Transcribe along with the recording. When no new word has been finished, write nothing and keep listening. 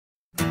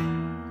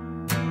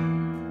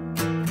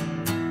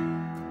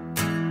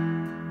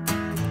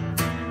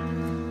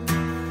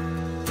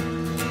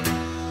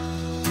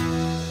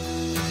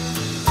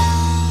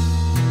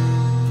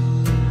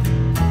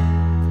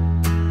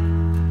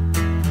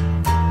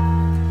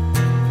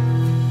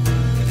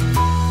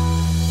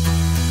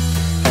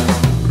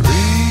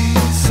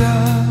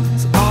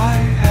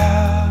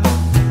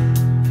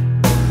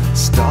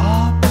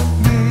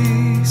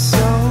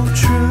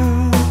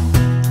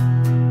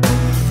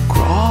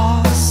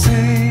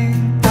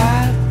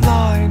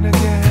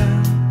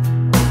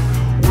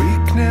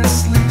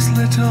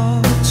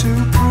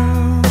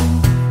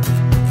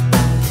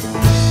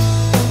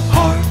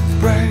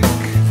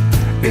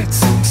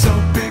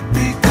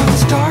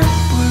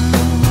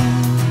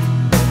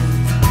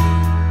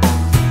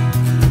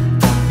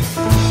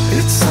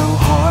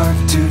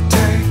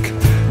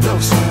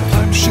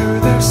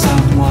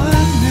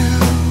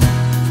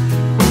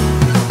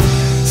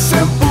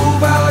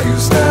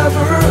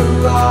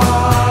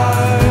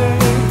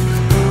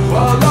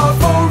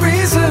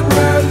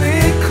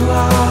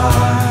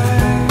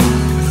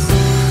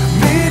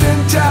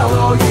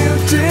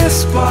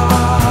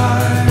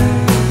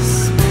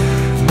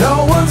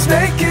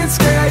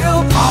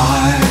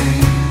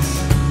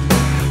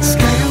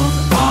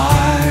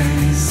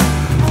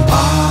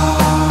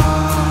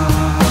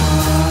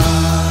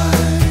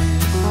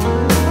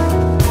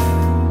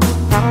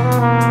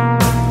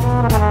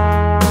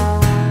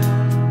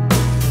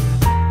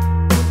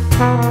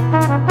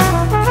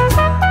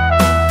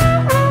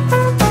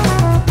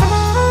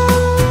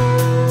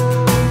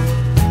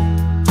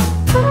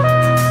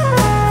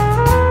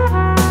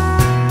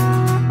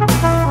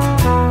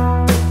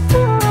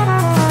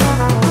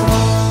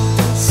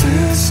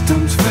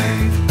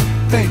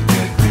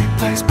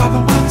replaced by the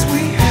ones we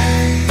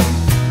hate.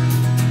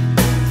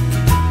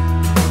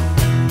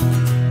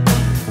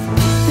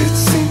 It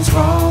seems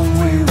wrong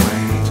we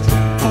wait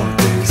for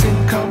days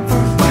in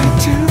comfort way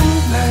too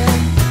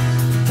late.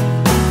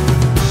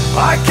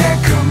 I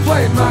can't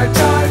complain, my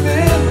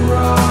timing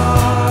right.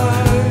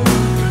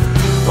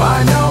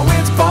 I know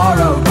it's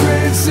borrowed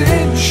grace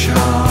in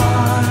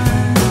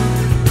shine.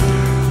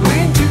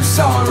 Lean to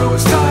sorrow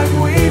as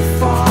time we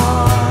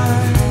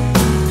find.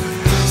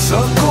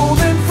 Some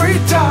golden free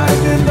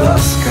time in the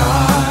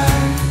sky.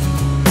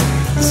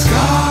 The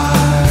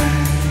sky,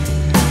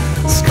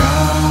 the sky.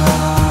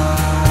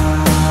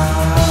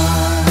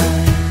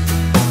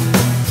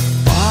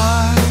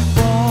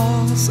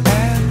 Bibles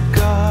and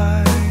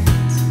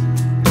guides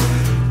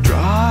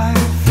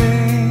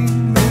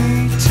driving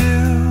me to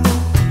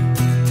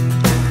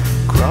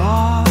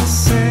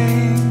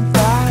crossing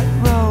that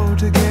road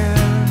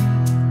again,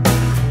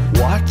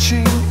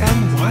 watching and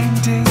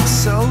winding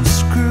so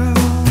screwed.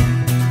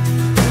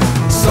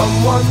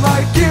 Someone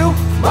like you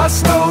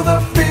must know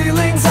the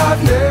feelings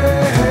I've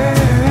named.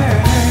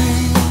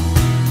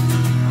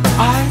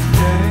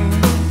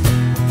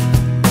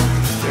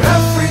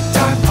 Every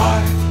time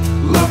I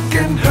look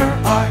in her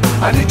eye,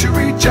 I need to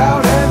reach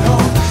out and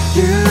hold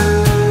you.